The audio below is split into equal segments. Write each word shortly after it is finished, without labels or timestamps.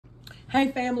Hey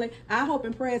family, I hope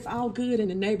and pray it's all good in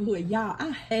the neighborhood. Y'all, I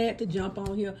had to jump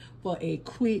on here for a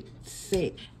quick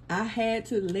sec. I had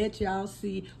to let y'all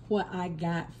see what I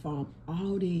got from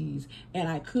Aldi's, and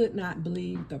I could not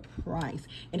believe the price.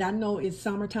 And I know it's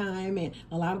summertime and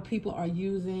a lot of people are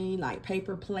using like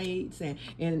paper plates, and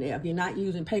if you're not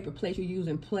using paper plates, you're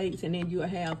using plates, and then you'll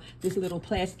have this little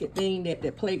plastic thing that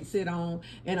the plates sit on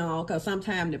and all, because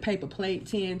sometimes the paper plate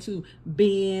tend to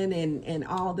bend and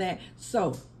all that.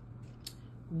 So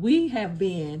we have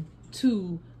been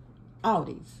to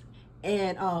Aldi's,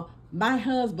 and my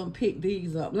husband picked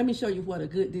these up. Let me show you what a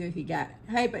good deal he got.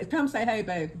 Hey, babe, come say hey,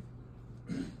 baby.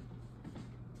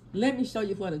 Let me show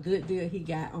you what a good deal he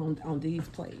got on these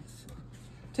plates.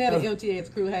 Tell the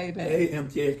MTX crew, hey, baby. Hey,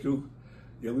 MTX crew.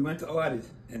 Yeah, we went to Aldi's,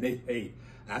 and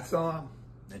I saw him,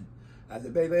 and I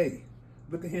said, baby, hey,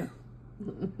 look at him.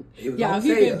 Y'all,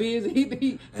 he been busy. He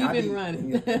been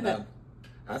running. And,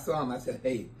 I saw him. I said,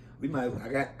 hey, we might.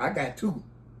 I got two.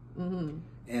 Mm-hmm.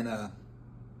 And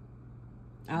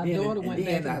our daughter went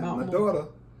back and bought my more. daughter,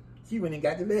 she went and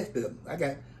got the rest of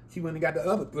them. She went and got the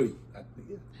other three.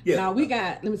 Yeah. Now we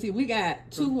got, let me see, we got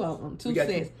two of them, two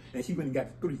sets. And she went and got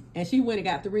three. And she went and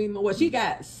got 3 more. Well, she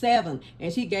got 7,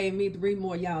 and she gave me 3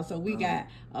 more, y'all. So we got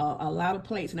a lot of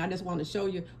plates, and I just want to show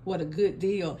you what a good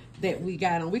deal that we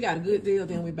got on. We got a good deal,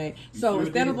 then we back. So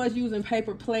instead of us using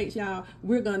paper plates, y'all,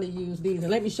 we're going to use these. And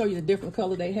let me show you the different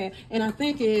color they have. And I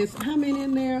think it's, how many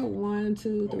in there? 1,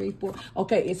 2, 3, 4.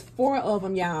 Okay, it's 4 of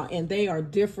them, y'all, and they are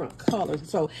different colors.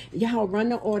 So y'all run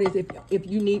the orders if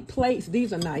you need plates.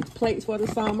 These are nice plates for the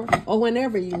summer or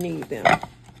whenever you need them.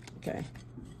 Okay.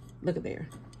 Look at there.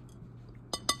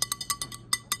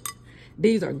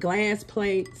 These are glass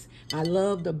plates. I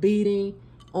love the beading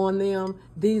on them.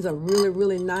 These are really,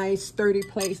 really nice, sturdy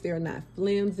plates. They're not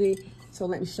flimsy. So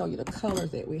let me show you the colors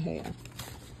that we have.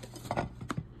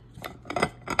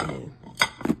 And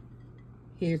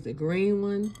here's the green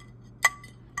one.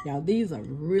 Y'all, these are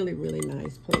really, really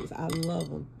nice plates. I love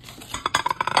them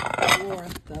for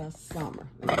the summer.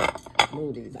 Let me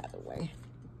move these out of the way.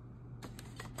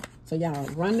 So y'all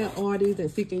run their orders and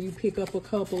see can you pick up a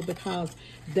couple, because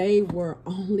they were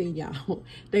only, y'all,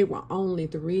 they were only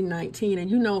 $3.19. And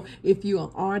you know, if you're an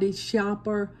Aldi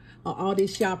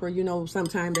shopper, you know,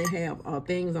 sometimes they have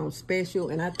things on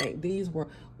special, and I think these were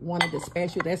one of the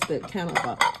special. That's the kind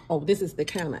of this is the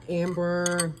kind of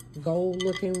amber gold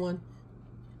looking one.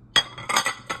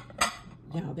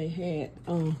 Y'all, they had,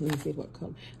 let me see what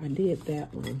color. I did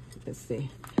that one. Let's see.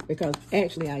 Because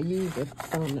actually I used it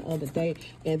the other day.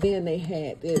 And then they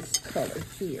had this color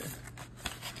here.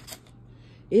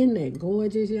 Isn't that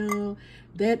gorgeous, y'all?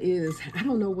 That is, I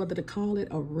don't know whether to call it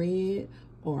a red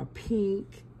or a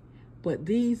pink. But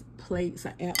these plates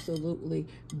are absolutely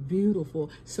beautiful.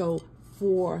 So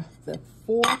for the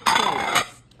 4 plates,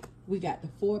 we got the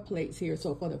 4 plates here.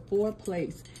 So for the 4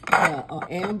 plates, the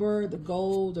amber, the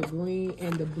gold, the green,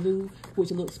 and the blue,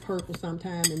 which looks purple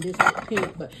sometimes, and this is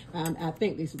pink, but I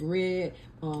think this red,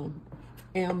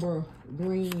 amber,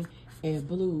 green, and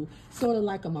blue, sort of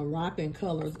like a Moroccan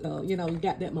color. You know, you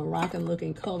got that Moroccan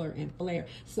looking color and flare.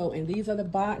 So, and these are the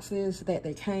boxes that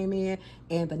they came in,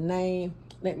 and the name,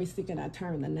 let me see, can I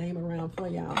turn the name around for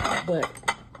y'all? But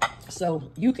so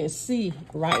you can see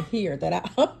right here that I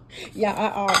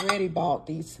already bought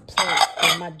these plates.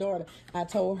 And my daughter, I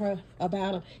told her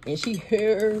about them, and she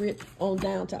hurried on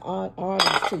down to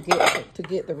Aldi's to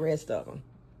get the rest of them.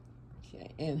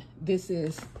 Okay, and this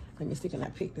is, let me see, can I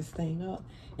pick this thing up?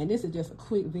 And this is just a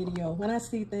quick video. When I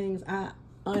see things, I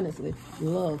honestly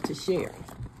love to share.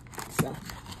 So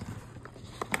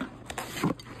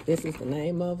this is the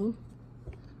name of them.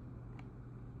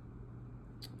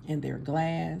 And they're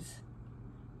glass,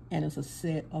 and it's a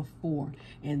set of 4,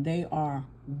 and they are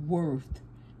worth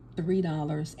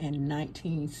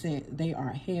 $3.19. They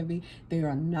are heavy. They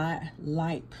are not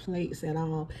light plates at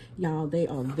all, y'all. They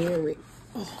are very,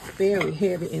 very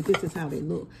heavy, and this is how they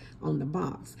look on the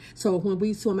box. So when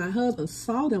my husband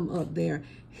saw them up there,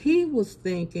 he was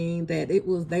thinking that they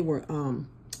were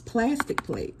plastic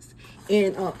plates,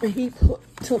 and he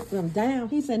took them down.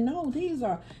 He said, no, these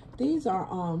are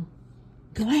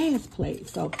glass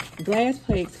plates. So glass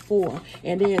plates 4,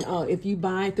 and then if you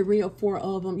buy 3 or 4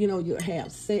 of them, you know, you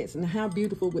have sets. And how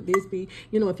beautiful would this be,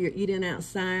 you know, if you're eating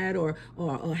outside or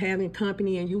having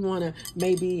company and you want to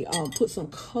maybe put some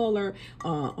color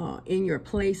in your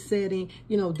place setting,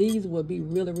 you know, these would be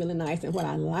really, really nice. And what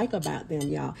I like about them,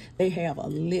 y'all, they have a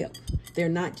lip. They're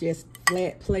not just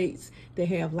flat plates. They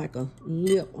have like a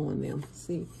lip on them,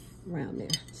 see, around there.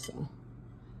 So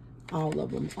all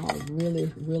of them are really,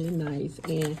 really nice.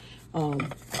 And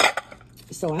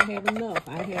So I have enough.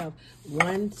 I have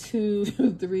 1, 2,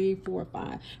 3, 4,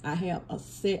 5. I have a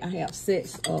set. I have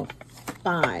sets of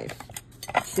 5.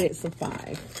 Sets of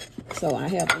 5. So I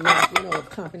have enough. You know, if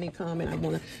company come and I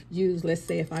want to use, let's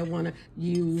say if I want to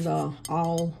use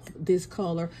all this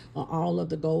color or all of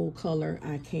the gold color,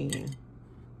 I can.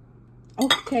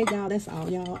 Okay, y'all, that's all,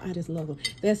 y'all. I just love them.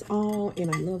 That's all,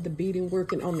 and I love the beading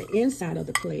work. And on the inside of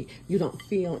the plate, you don't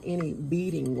feel any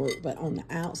beading work, but on the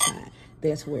outside,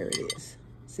 that's where it is.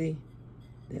 See?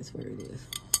 That's where it is.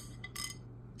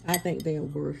 I think they're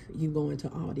worth you going to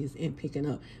Aldi's and picking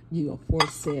up you a 4th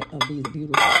set of these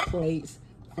beautiful plates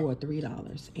for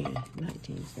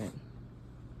 $3.19.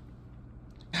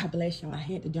 God bless y'all. I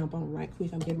had to jump on right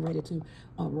quick. I'm getting ready to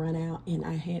run out, and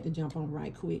I had to jump on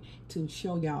right quick to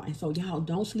show y'all. And so y'all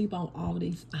don't sleep on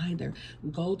Aldi's either.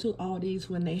 Go to Aldi's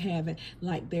when they have it,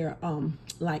 like their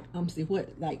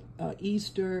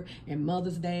Easter and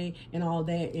Mother's Day and all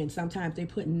that. And sometimes they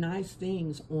put nice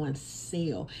things on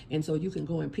sale, and so you can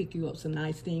go and pick you up some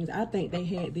nice things. I think they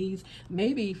had these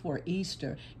maybe for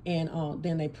Easter, and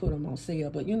then they put them on sale.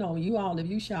 But you know, you all, if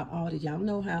you shop Aldi's, y'all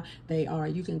know how they are.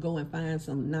 You can go and find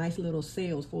some nice little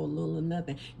sales for a little or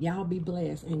nothing. Y'all be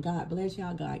blessed, and God bless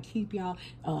y'all. God keep y'all.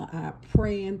 I'm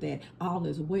praying that all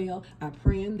is well. I'm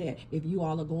praying that if you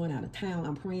all are going out of town,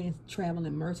 I'm praying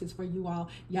traveling mercies for you all.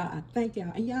 Y'all, I thank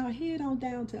y'all, and y'all head on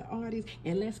down to Aldi's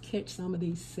and let's catch some of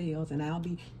these sales, and I'll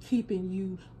be keeping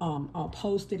you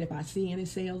posted if I see any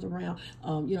sales around.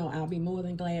 You know, I'll be more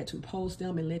than glad to post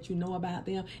them and let you know about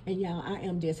them. And y'all, I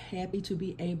am just happy to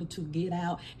be able to get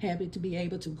out, happy to be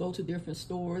able to go to different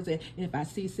stores, and if I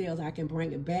see sales, I can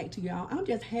bring it back to y'all. I'm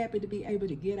just happy to be able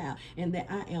to get out, and that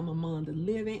I am among the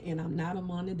living and I'm not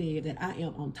among the dead, that I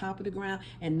am on top of the ground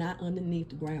and not underneath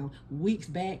the ground. Weeks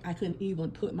back, I couldn't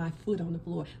even put my foot on the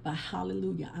floor, but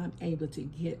hallelujah, I'm able to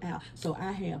get out. So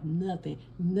I have nothing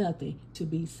to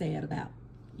be sad about.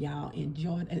 Y'all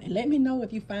enjoy it, and let me know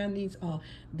if you find these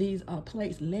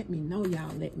plates. Let me know,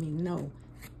 y'all. Let me know.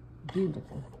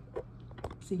 Beautiful.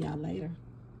 See y'all later.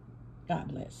 God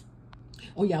bless.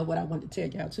 Oh, y'all, what I want to tell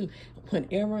y'all too,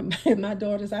 whenever my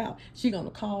daughter's out, she's going to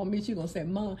call me. She's going to say,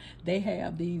 Mom, they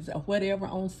have these whatever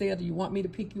on sale. Do you want me to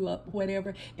pick you up,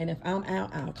 whatever? And if I'm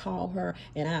out, I'll call her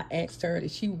and I ask her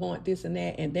if she want this and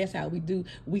that. And that's how we do.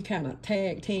 We kind of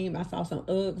tag team. I saw some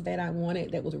Uggs that I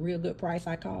wanted. That was a real good price.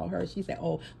 I called her. She said,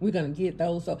 oh, we're going to get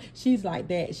those. So she's like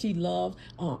that. She loves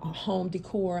home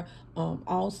decor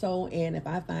also. And if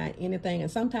I find anything,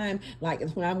 and sometimes, like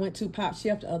when I went to Pop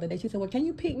Chef the other day, she said, well, can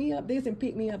you pick me up this and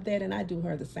pick me up that? And I do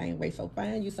her the same way. So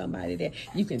find you somebody that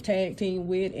you can tag team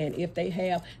with, and if they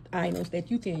have items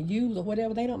that you can use or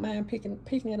whatever, they don't mind picking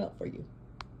it up for you.